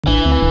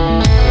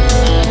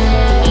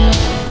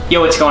Yo,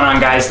 what's going on,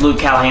 guys? Luke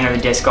Callahan,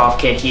 the Disc Golf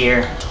Kid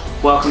here.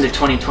 Welcome to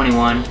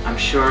 2021. I'm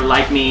sure,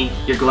 like me,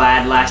 you're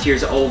glad last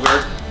year's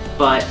over,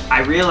 but I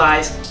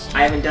realized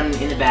I haven't done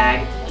it in the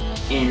bag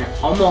in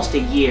almost a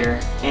year,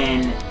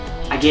 and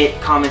I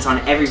get comments on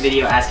every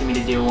video asking me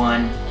to do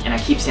one, and I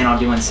keep saying I'll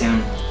do one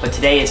soon, but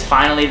today is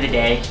finally the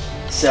day.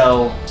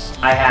 So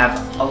I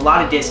have a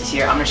lot of discs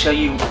here. I'm gonna show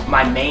you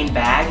my main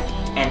bag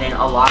and then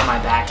a lot of my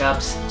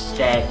backups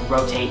that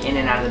rotate in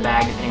and out of the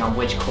bag depending on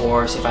which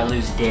course, if I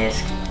lose a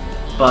disc.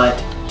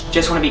 But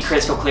just want to be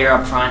crystal clear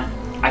up front.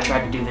 I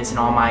tried to do this in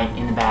all my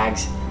in the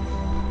bags.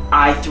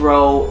 I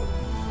throw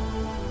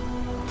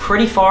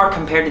pretty far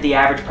compared to the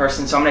average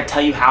person, so I'm going to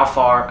tell you how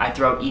far I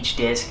throw each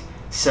disc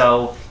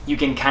so you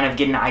can kind of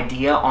get an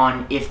idea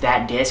on if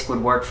that disc would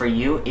work for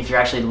you if you're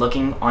actually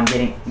looking on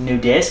getting new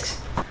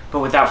discs. But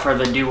without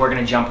further ado, we're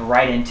going to jump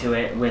right into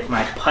it with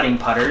my putting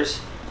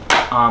putters.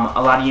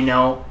 A lot of you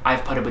know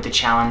I've putted with the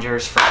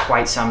Challengers for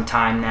quite some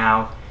time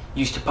now.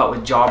 Used to putt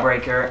with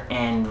Jawbreaker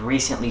and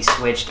recently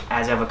switched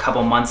as of a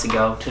couple months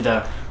ago to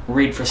the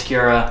Reed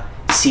Frescura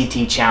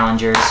CT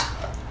Challengers.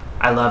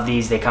 I love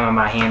these. They come in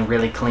my hand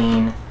really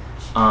clean.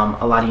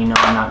 A lot of you know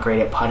I'm not great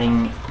at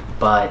putting,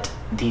 but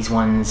these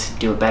ones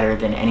do it better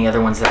than any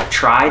other ones that I've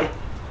tried.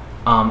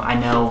 I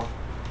know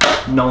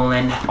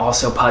Nolan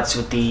also putts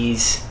with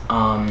these.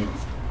 A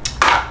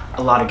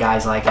lot of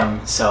guys like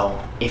them,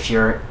 so if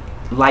you're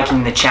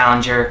liking the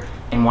Challenger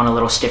and want a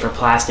little stiffer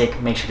plastic,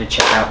 make sure to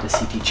check out the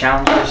CT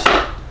Challengers.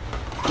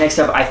 Next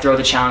up, I throw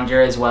the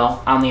Challenger as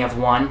well. I only have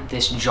one,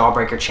 this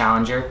Jawbreaker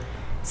Challenger.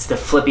 It's the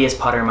flippiest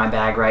putter in my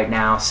bag right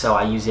now, so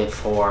I use it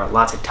for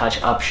lots of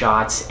touch-up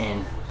shots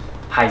and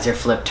hyzer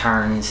flip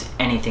turns,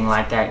 anything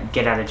like that,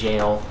 get out of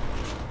jail,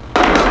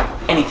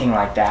 anything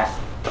like that.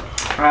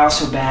 I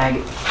also bag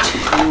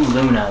two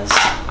Lunas.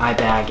 I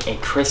bag a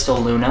Crystal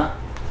Luna,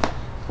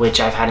 which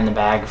I've had in the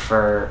bag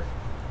for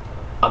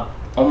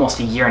almost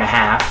a year and a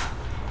half.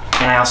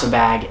 And I also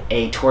bag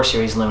a Tour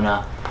Series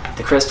Luna.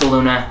 The Crystal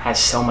Luna has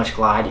so much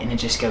glide and it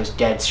just goes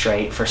dead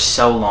straight for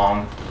so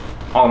long.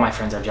 All of my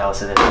friends are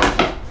jealous of this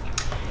one.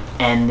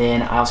 And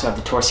then I also have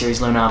the Tour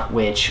Series Luna,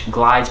 which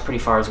glides pretty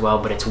far as well,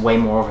 but it's way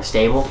more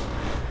overstable.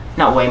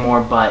 Not way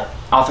more, but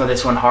I'll throw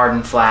this one hard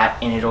and flat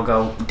and it'll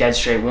go dead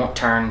straight, won't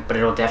turn, but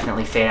it'll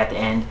definitely fade at the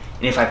end.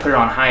 And if I put it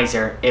on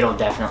hyzer, it'll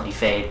definitely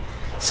fade.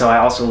 So I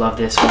also love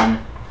this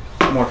one,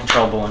 more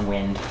controllable in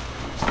wind.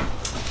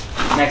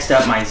 Next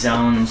up, my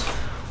zones.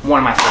 One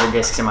of my favorite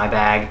discs in my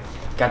bag.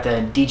 Got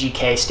the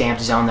DGK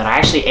stamped zone that I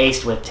actually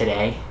aced with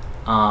today.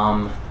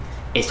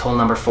 Aced hole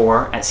number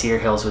 4 at Cedar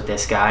Hills with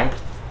this guy.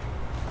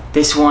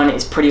 This one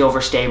is pretty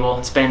overstable.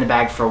 It's been in the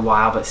bag for a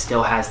while, but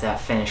still has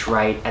that finish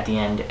right at the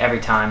end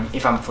every time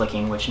if I'm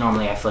flicking, which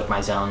normally I flick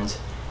my zones.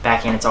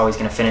 Backhand, it's always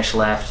gonna finish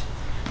left.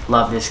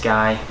 Love this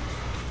guy.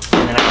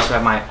 And then I also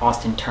have my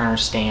Austin Turner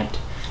stamped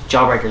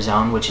Jawbreaker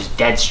zone, which is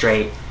dead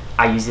straight.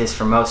 I use this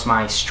for most of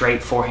my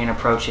straight forehand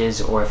approaches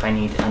or if I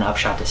need an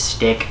upshot to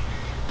stick.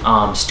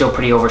 Still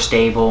pretty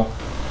overstable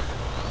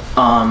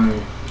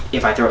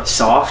if I throw it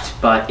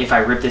soft, but if I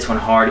rip this one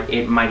hard,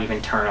 it might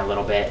even turn a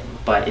little bit,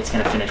 but it's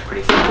gonna finish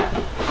pretty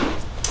flat.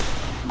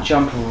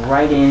 Jump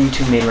right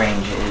into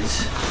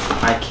mid-ranges.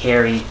 I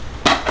carry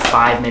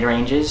 5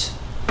 mid-ranges.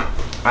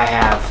 I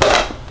have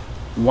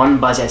one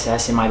Buzz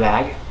SS in my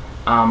bag.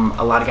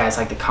 A lot of guys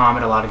like the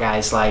Comet, a lot of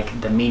guys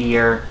like the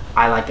Meteor.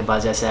 I like the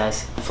Buzz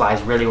SS. It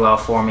flies really well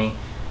for me.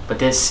 But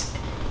this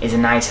is a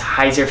nice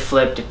hyzer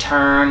flip to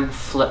turn,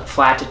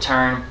 flat to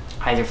turn,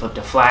 hyzer flip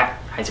to flat,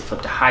 hyzer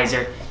flip to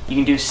hyzer. You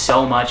can do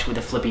so much with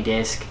a flippy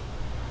disc.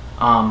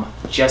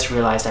 Just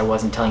realized I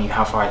wasn't telling you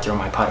how far I throw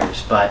my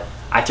putters, but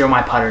I throw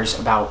my putters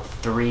about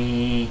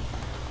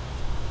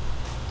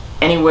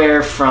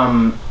anywhere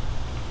from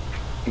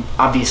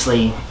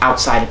obviously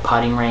outside of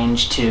putting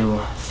range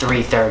to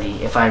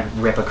 330 if I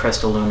rip a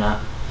Crystal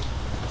Luna.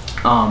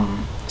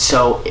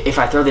 So if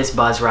I throw this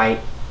Buzz right,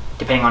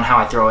 depending on how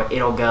I throw it,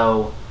 it'll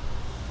go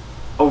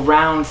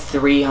around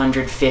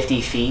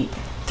 350 feet,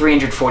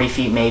 340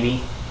 feet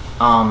maybe.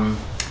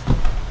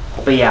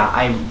 But yeah,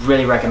 I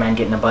really recommend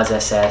getting the Buzz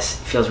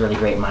SS. It feels really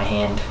great in my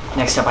hand.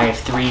 Next up, I have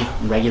 3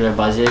 regular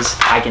Buzzes.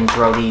 I can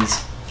throw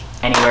these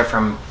anywhere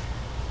from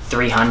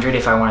 300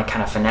 if I want to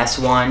kind of finesse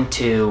one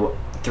to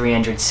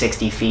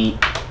 360 feet.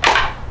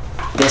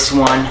 This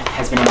one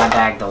has been in my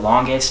bag the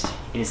longest.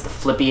 It is the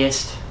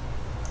flippiest.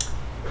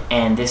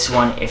 And this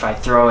one, if I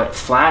throw it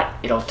flat,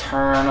 it'll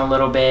turn a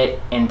little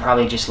bit and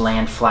probably just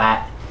land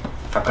flat.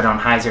 If I put it on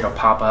hyzer, it'll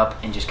pop up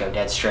and just go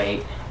dead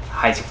straight.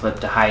 Hyzer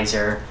flip to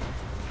hyzer,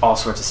 all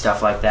sorts of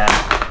stuff like that.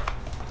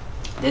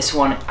 This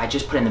one, I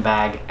just put in the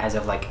bag as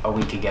of like a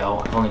week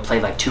ago. I've only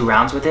played like 2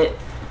 rounds with it,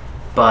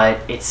 but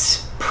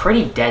it's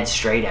pretty dead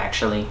straight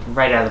actually.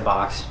 Right out of the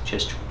box,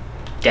 just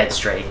dead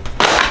straight.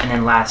 And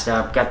then last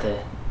up, got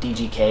the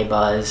DGK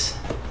Buzz.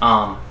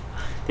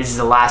 This is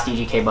the last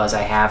DGK Buzz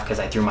I have because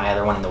I threw my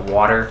other one in the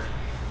water,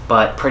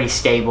 but pretty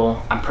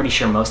stable. I'm pretty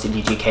sure most of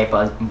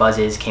DGK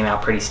Buzzes came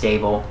out pretty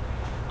stable,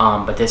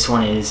 but this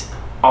one is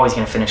always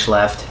going to finish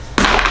left,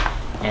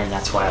 and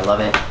that's why I love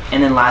it.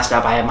 And then last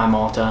up, I have my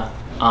Malta.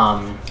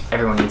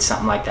 Everyone needs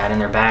something like that in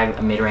their bag,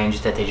 a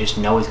mid-range that they just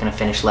know is going to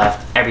finish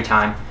left every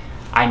time.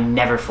 I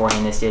never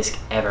forehand this disc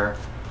ever,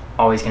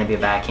 always going to be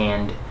a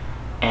backhand,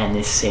 and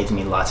this saves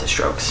me lots of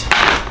strokes.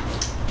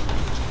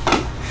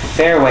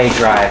 Fairway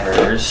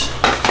drivers.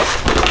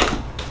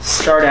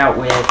 Start out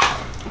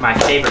with my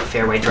favorite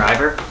fairway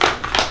driver,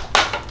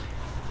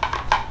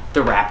 the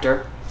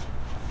Raptor.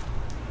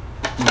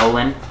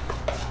 Nolan.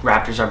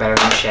 Raptors are better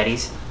than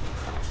Machetes.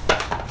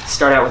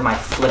 Start out with my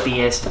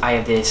flippiest. I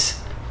have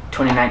this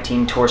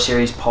 2019 Tour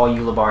Series Paul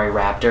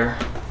Raptor.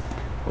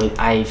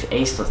 I've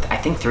aced, I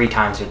think, 3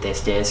 times with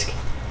this disc.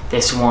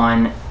 This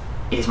one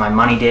is my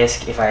money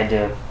disc. If I had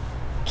to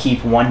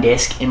keep one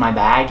disc in my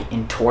bag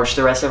and torch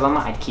the rest of them,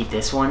 I'd keep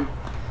this one.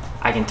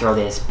 I can throw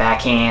this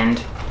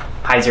backhand,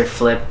 hyzer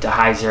flip to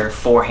hyzer,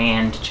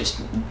 forehand,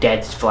 just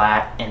dead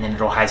flat, and then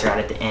it'll hyzer out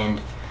at the end.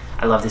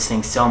 I love this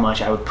thing so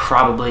much. I would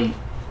probably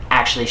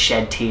actually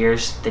shed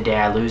tears the day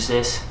I lose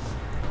this.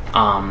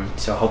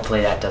 So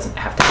hopefully that doesn't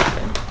have to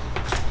happen.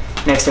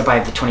 Next up, I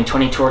have the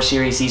 2020 Tour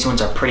Series. These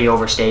ones are pretty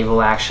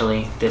overstable,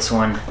 actually. This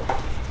one,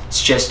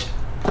 it's just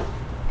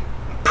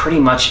pretty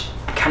much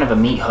kind of a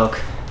meat hook.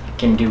 It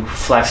can do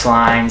flex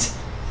lines.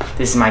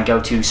 This is my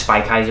go-to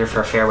spike hyzer for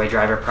a fairway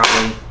driver,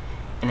 probably.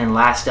 And then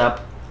last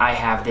up, I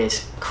have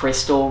this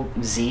Crystal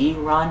Z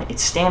run.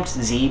 It's stamped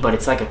Z, but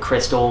it's like a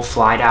crystal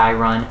fly dye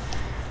run.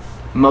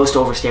 Most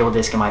overstable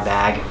disc in my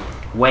bag.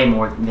 Way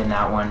more than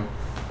that one,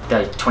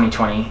 the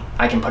 2020.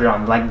 I can put it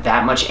on like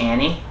that much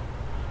ante,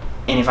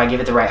 and if I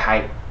give it the right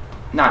height,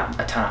 not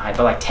a ton of height,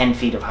 but like 10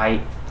 feet of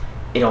height,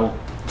 it'll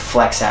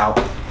flex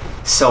out.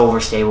 So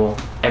overstable.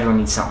 Everyone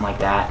needs something like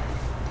that.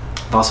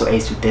 I've also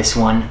aced with this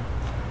one.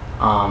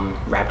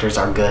 Raptors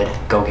are good.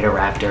 Go get a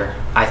Raptor.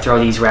 I throw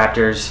these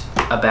Raptors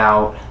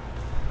about,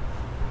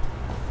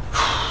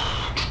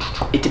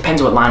 it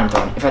depends what line I'm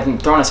throwing. If I'm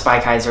throwing a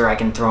spike hyzer, I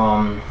can throw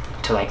them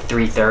to like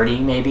 330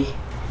 maybe.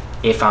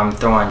 If I'm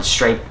throwing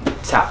straight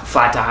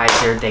flat to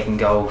hyzer, they can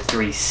go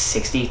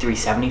 360,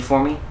 370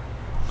 for me.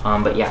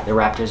 But yeah, the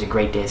Raptor is a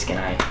great disc, and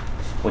I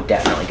would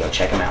definitely go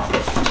check them out.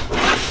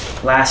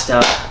 Last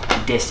up,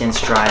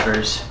 distance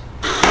drivers.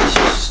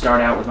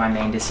 Start out with my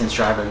main distance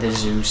driver, the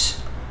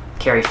Zeus.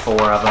 Carry 4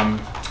 of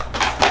them.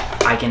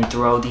 I can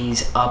throw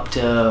these up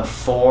to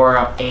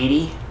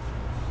 480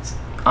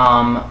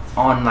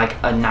 on like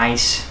a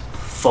nice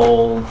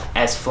full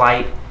S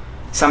flight.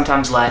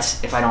 Sometimes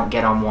less if I don't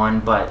get on one,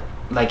 but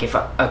like if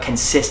a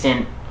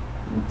consistent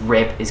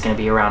rip is going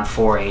to be around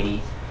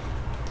 480.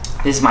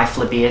 This is my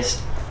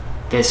flippiest.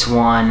 This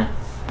one,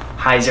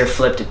 hyzer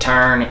flip to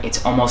turn.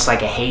 It's almost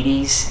like a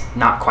Hades.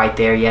 Not quite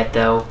there yet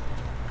though.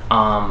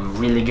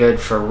 Really good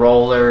for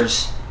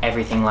rollers,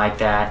 everything like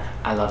that.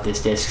 I love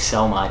this disc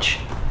so much.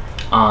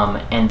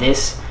 And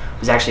this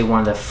was actually one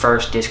of the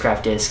first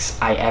Discraft discs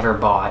I ever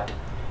bought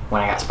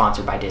when I got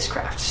sponsored by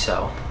Discraft.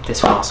 So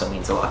this one also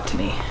means a lot to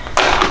me.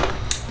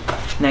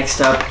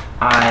 Next up,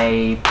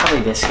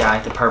 probably this guy,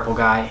 the purple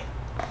guy.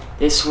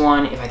 This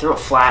one, if I throw it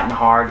flat and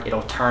hard,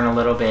 it'll turn a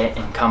little bit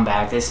and come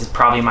back. This is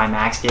probably my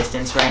max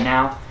distance right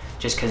now,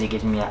 just because it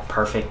gives me that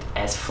perfect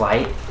S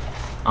flight.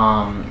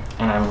 And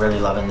I'm really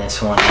loving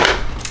this one.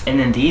 And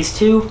then these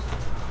two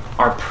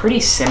are pretty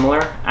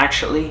similar,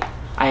 actually.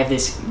 I have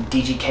this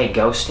DGK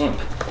Ghost stamp.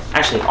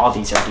 Actually, all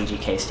these are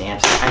DGK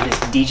stamps. I have this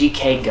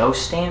DGK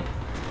Ghost stamp,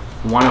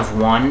 one of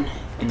one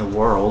in the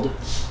world.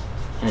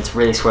 And it's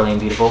really swirly and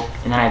beautiful.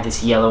 And then I have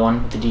this yellow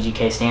one with the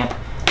DGK stamp.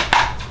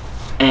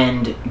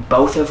 And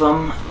both of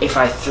them, if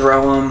I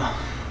throw them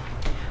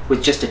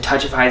with just a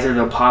touch of hyzer,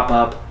 they'll pop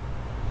up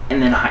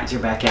and then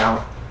hyzer back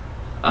out.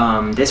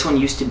 This one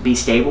used to be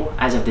stable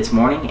as of this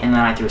morning, and then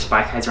I threw a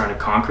spike hyzer onto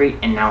concrete,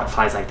 and now it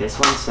flies like this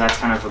one, so that's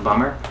kind of a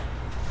bummer.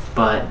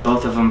 But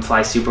both of them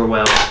fly super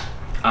well.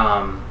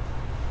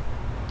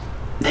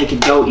 They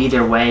could go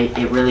either way.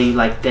 It really,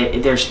 like,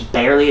 there's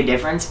barely a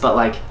difference, but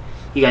like,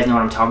 you guys know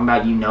what I'm talking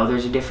about. You know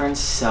there's a difference,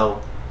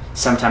 so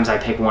sometimes I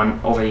pick one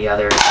over the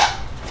other.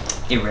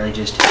 It really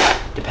just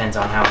depends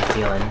on how I'm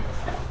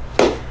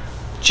feeling.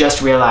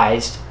 Just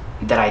realized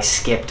that I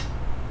skipped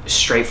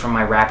straight from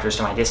my Raptors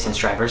to my distance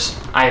drivers.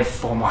 I have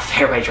 4 more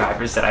fairway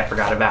drivers that I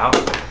forgot about.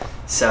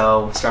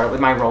 So start with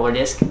my roller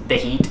disc, the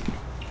Heat.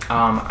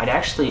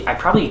 I'd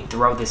probably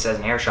throw this as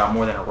an air shot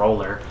more than a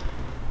roller.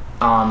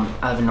 I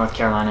live in North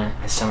Carolina,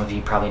 as some of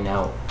you probably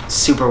know.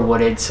 Super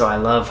wooded, so I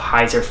love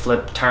hyzer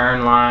flip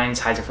turn lines,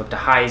 hyzer flip to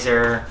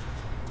hyzer,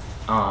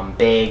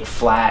 big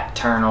flat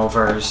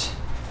turnovers.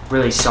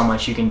 Really so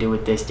much you can do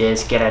with this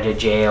disc. Get out of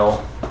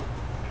jail.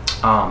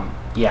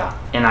 Yeah,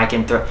 and I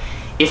can throw,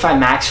 if I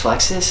max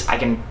flex this, I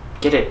can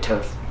get it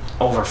to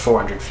over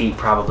 400 feet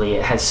probably.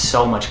 It has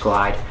so much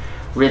glide.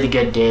 Really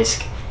good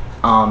disc.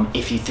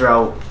 If you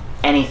throw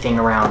anything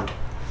around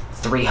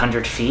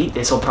 300 feet,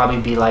 this will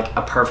probably be like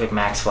a perfect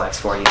max flex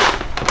for you.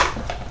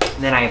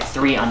 And then I have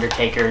 3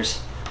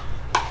 Undertakers.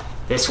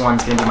 This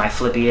one's gonna be my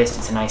flippiest.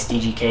 It's a nice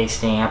DGK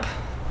stamp.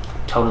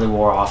 Totally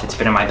wore off. It's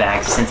been in my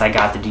bag since I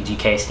got the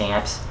DGK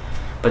stamps.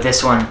 But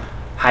this one,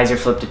 hyzer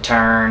flip to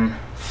turn,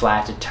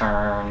 flat to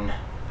turn,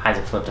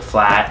 hyzer flip to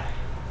flat.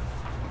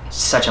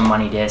 such a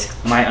money disc.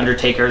 My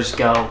Undertakers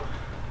go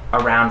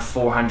around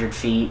 400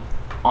 feet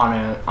on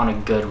a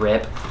good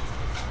rip.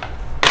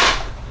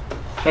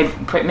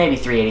 Maybe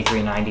 380,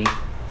 390.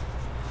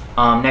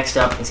 Next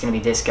up is going to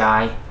be this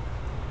guy,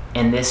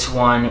 and this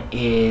one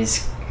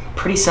is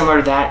pretty similar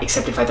to that,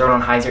 except if I throw it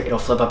on hyzer, it'll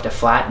flip up to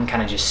flat and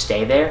kind of just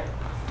stay there.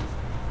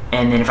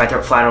 And then if I throw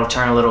it flat, it'll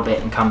turn a little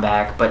bit and come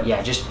back. But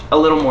yeah, just a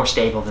little more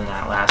stable than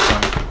that last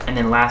one. And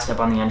then last up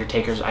on the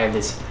Undertakers, I have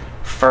this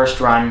first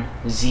run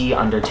Z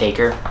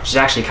Undertaker, which is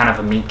actually kind of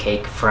a meat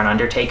cake for an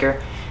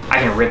Undertaker. I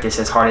can rip this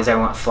as hard as I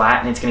want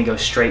flat, and it's going to go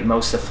straight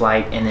most of the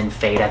flight and then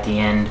fade at the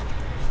end.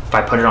 If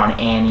I put it on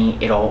Annie,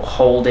 it'll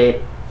hold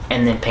it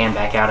and then pan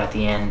back out at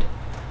the end.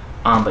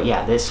 But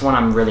yeah, this one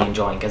I'm really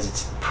enjoying because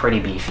it's pretty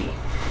beefy.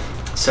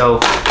 So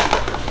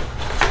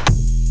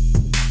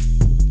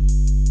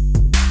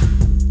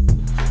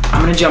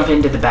I'm gonna jump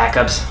into the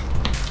backups.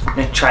 I'm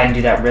gonna try and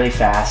do that really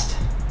fast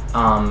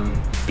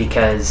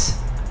because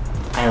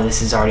I know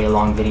this is already a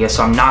long video,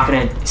 so I'm not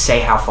gonna say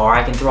how far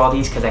I can throw all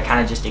these because I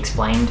kind of just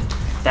explained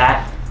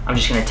that. I'm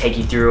just gonna take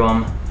you through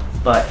them,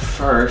 but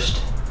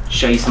first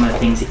show you some of the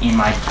things in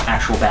my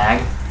actual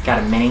bag. Got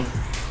a mini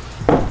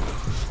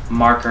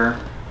marker,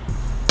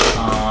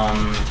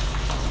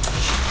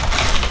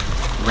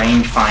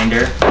 range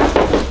finder,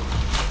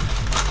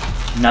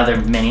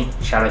 another mini,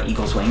 shout out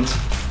Eagles Wings.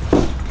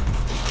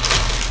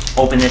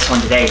 Open this one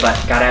today, but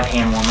gotta have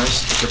hand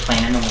warmers if you're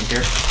playing in the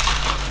winter.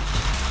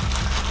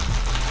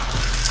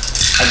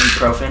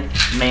 Ibuprofen,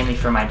 mainly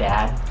for my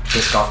dad,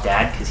 disc golf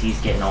dad, because he's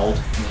getting old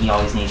and he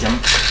always needs them.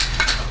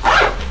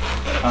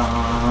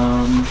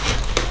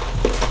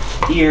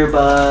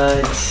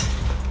 Earbuds.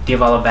 Do you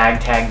have all a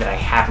bag tag that I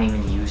haven't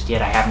even used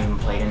yet? I haven't even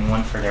played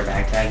anyone for their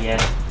bag tag yet.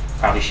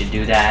 Probably should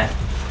do that.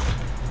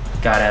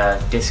 Got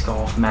a disc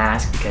golf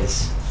mask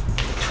because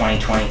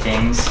 2020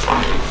 things.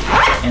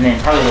 And then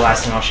probably the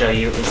last thing I'll show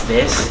you is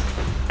this.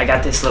 I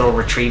got this little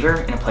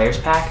retriever in a player's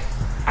pack.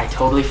 I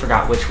totally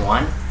forgot which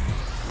one,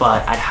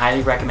 but I'd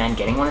highly recommend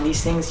getting one of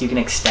these things. You can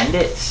extend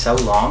it so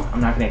long.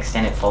 I'm not gonna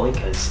extend it fully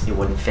because it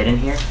wouldn't fit in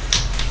here,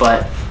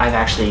 but I've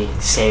actually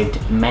saved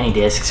many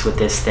discs with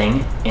this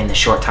thing in the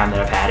short time that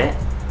I've had it.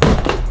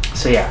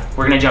 So yeah,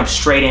 we're gonna jump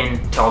straight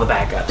in to all the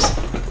backups.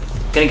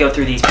 Gonna go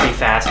through these pretty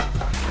fast.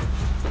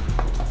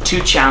 2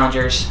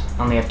 challengers,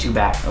 only have 2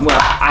 back. Well,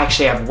 I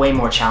actually have way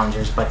more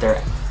challengers, but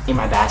they're in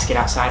my basket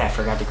outside. I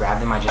forgot to grab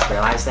them, I just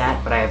realized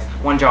that. But I have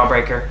 1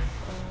 jawbreaker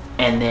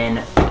and then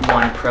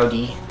 1 Pro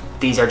D.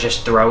 These are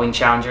just throwing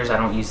challengers. I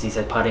don't use these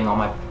as putting. All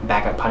my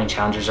backup putting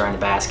challengers are in the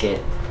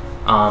basket.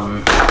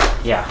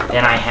 Yeah,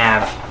 then I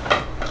have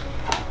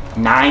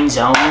 9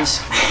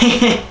 zones.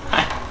 I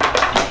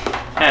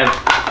have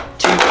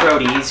 2 Pro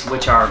Ds,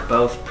 which are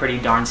both pretty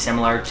darn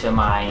similar to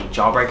my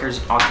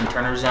jawbreakers, Austin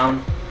Turner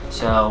zone.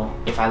 So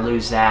if I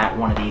lose that,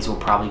 one of these will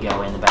probably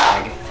go in the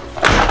bag.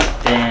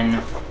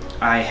 Then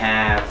I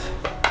have,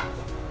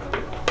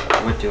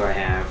 what do I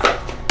have?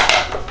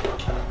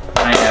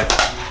 I have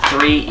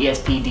 3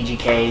 ESP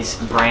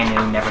DGKs, brand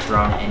new, never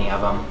thrown any of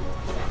them.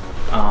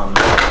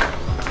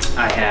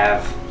 I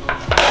have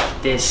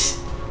this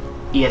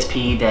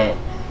ESP that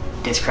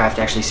Discraft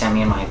actually sent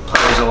me in my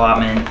player's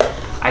allotment.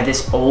 I have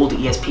this old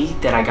ESP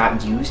that I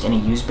got used in a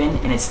used bin,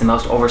 and it's the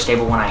most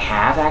overstable one I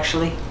have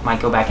actually. Might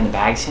go back in the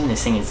bag soon.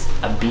 This thing is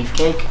a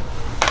beefcake.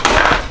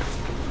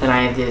 Then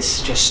I have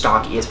this just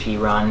stock ESP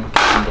run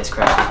from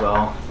Discraft as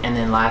well. And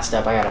then last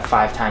up I got a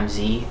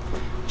 5xZ,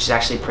 which is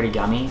actually pretty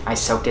gummy. I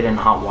soaked it in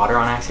hot water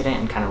on accident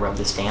and kind of rubbed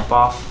the stamp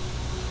off.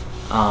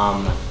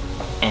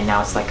 And now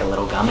it's like a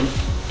little gummy,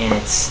 and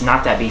it's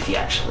not that beefy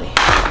actually.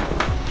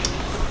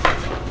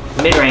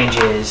 Mid-range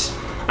is,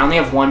 I only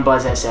have 1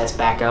 Buzz SS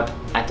backup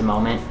at the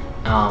moment.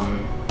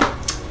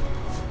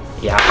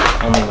 Yeah,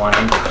 only 1.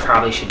 I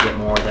probably should get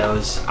more of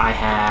those. I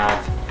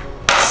have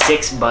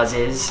 6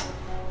 Buzzes,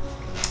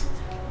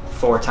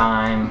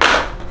 4-time,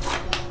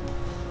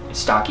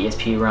 stock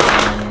ESP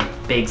run,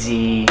 Big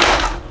Z,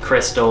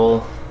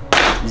 Crystal,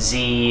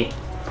 Z,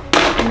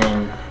 and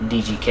then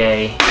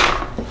DGK.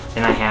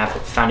 Then I have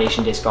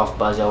Foundation Disc Golf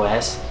Buzz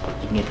OS.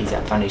 You can get these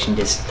at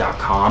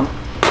foundationdisc.com.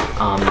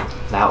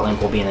 That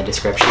link will be in the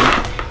description.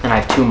 Then I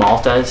have 2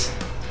 Maltas.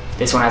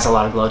 This one has a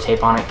lot of glow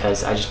tape on it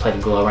because I just played a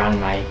glow round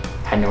and I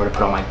had nowhere to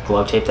put all my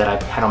glow tape that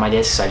I had on my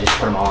discs, so I just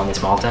put them all on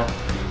this Malta.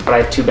 But I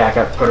have 2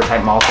 backup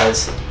prototype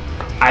Maltas.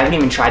 I haven't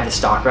even tried the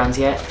stock runs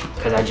yet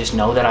because I just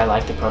know that I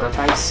like the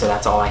prototypes, so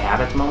that's all I have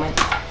at the moment.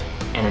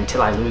 And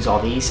until I lose all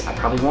these, I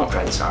probably won't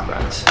try the stock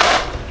runs.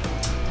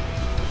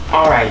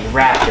 Alrighty,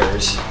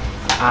 Raptors.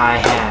 I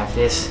have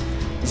this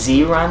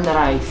Z run that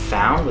I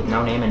found with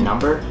no name and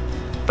number,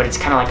 but it's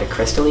kind of like a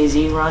crystal-y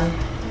Z run.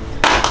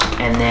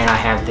 And then I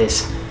have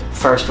this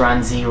first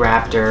run Z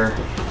Raptor.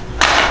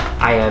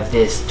 I have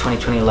this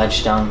 2020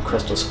 Ledgestone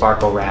Crystal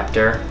Sparkle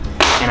Raptor,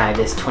 and I have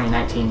this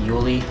 2019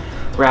 Yuli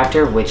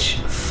Raptor, which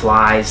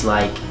flies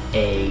like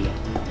a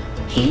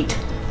Heat.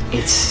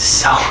 It's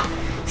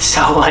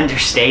so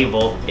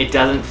understable. It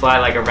doesn't fly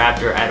like a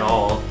Raptor at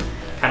all.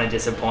 Kind of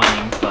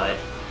disappointing, but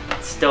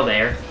it's still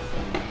there.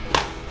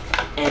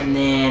 And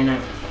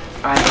then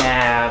I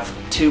have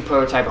 2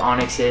 prototype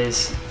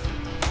Onyxes.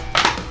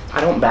 I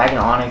don't bag an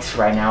Onyx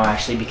right now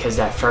actually because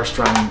that first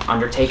run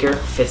Undertaker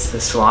fits the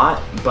slot,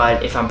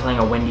 but if I'm playing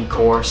a windy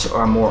course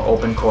or a more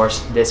open course,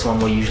 this one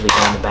will usually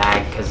go in the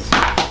bag because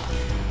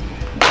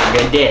they're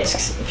good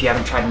discs. If you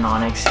haven't tried an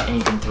Onyx and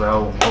you can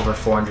throw over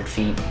 400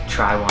 feet,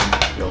 try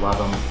one, you'll love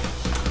them.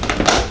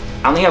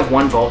 I only have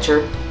 1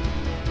 Vulture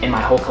in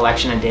my whole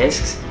collection of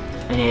discs,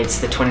 and it's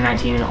the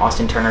 2019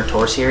 Austin Turner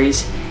Tour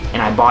Series,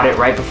 and I bought it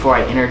right before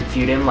I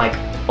interviewed him like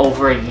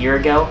over a year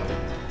ago,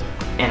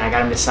 and I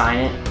got him to sign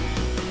it.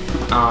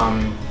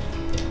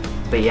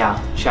 But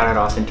yeah, shout out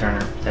Austin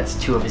Turner. That's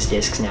 2 of his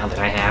discs now that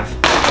I have.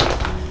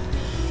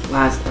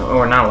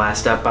 Not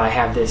last up, but I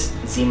have this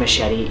Z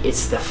Machete.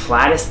 It's the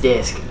flattest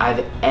disc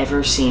I've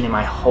ever seen in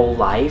my whole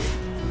life.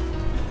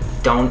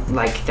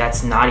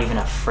 That's not even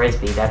a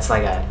Frisbee. That's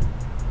like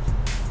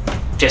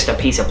just a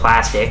piece of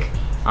plastic.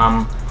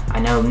 I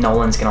know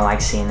Nolan's gonna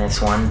like seeing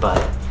this one, but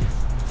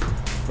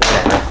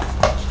whatever.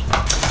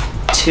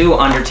 2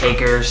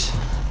 Undertakers.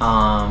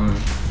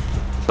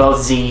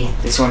 Both Z.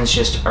 This one is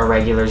just a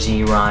regular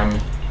Z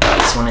run.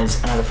 This one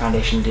is another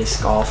Foundation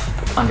Disc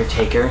Golf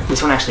Undertaker.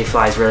 This one actually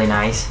flies really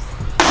nice.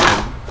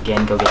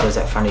 Again, go get those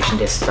at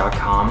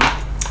foundationdiscs.com.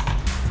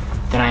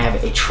 Then I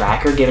have a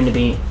tracker given to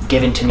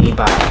me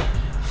by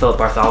Philip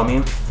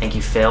Bartholomew. Thank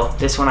you, Phil.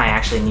 This one I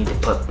actually need to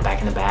put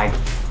back in the bag.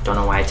 Don't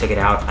know why I took it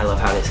out. I love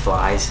how this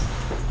flies.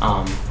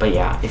 But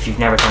yeah, if you've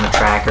never done a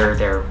tracker,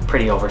 they're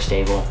pretty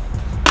overstable.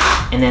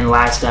 And then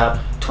last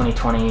up,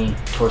 2020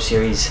 Tour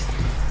Series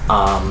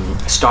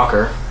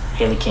Stalker,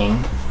 Haley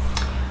King.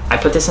 I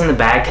put this in the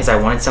bag because I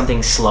wanted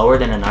something slower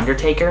than an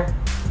Undertaker,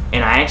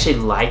 and I actually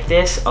like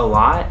this a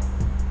lot,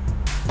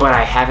 but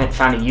I haven't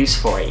found a use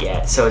for it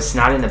yet, so it's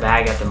not in the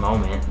bag at the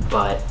moment,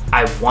 but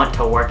I want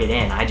to work it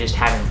in. I just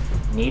haven't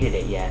needed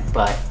it yet,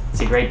 but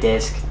it's a great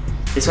disc.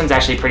 This one's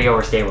actually pretty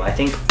overstable. I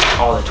think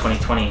all the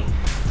 2020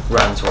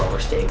 runs were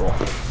overstable.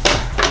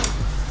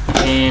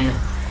 And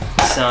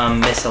some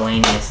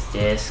miscellaneous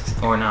discs,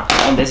 or not,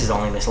 this is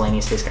only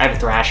miscellaneous disc. I have a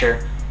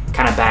Thrasher.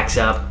 Kind of backs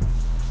up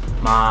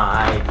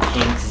my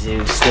pink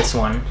Zeus. This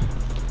one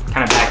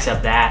kind of backs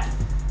up that.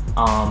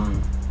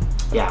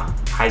 Yeah,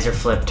 hyzer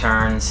flip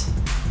turns,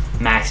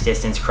 max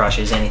distance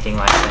crushes, anything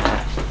like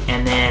that.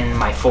 And then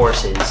my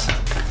Forces.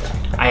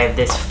 I have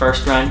this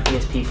first run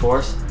ESP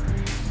Force,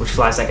 which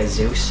flies like a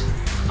Zeus.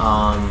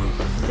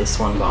 This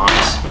one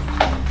bombs.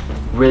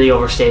 Really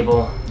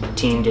overstable.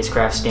 Team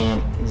Discraft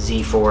Stamp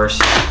Z Force.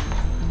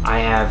 I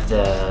have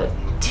the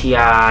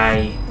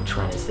TI, which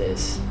run is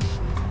this?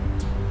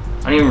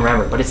 I don't even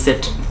remember, but it's the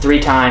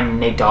 3-time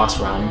Nate Doss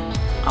run.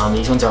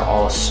 These ones are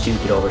all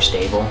stupid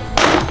overstable.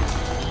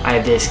 I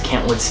have this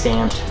Kentwood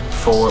stamped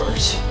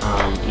Force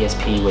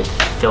ESP with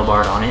Phil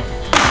Bard on it.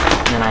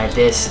 And then I have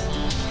this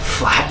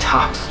flat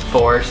top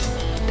Force.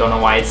 Don't know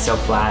why it's so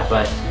flat,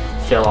 but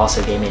Phil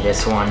also gave me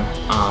this one.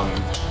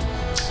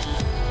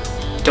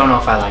 Don't know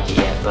if I like it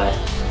yet, but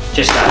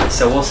just got it,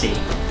 so we'll see.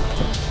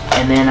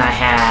 And then I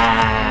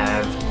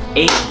have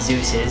 8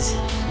 Zeuses.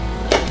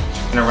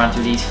 I'm gonna run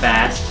through these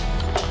fast.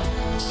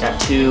 Got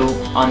 2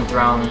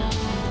 unthrown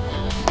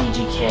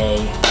PDGA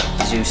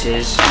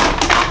Zeuses.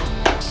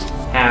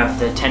 Have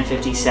the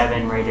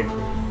 1057 rated,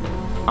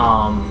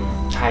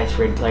 highest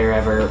rated player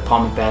ever,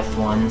 Paul McBeth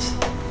ones.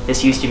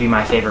 This used to be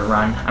my favorite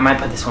run. I might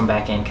put this one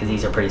back in because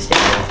these are pretty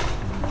stable.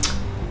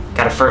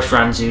 Got a first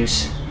run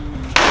Zeus.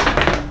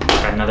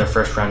 Got another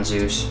first run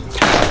Zeus.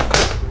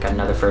 Got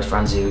another first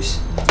run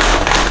Zeus.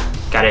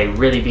 Got a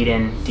really beat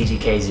in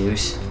DGK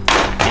Zeus.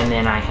 And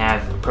then I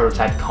have a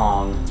prototype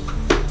Kong.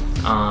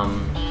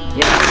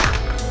 Yeah,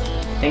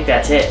 I think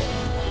that's it.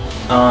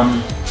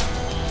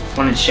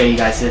 Wanted to show you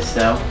guys this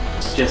though.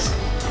 Just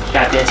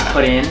got this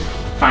put in.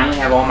 Finally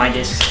have all my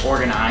discs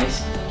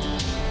organized.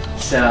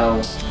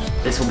 So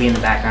this will be in the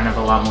background of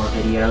a lot more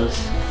videos.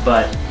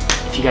 But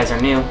if you guys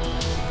are new,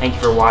 thank you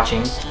for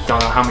watching.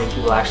 Don't know how many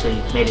people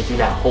actually made it through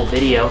that whole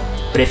video.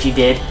 But if you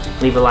did,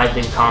 leave a like,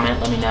 leave a comment,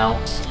 let me know.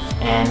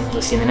 And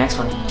we'll see you in the next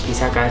one.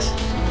 Peace out, guys.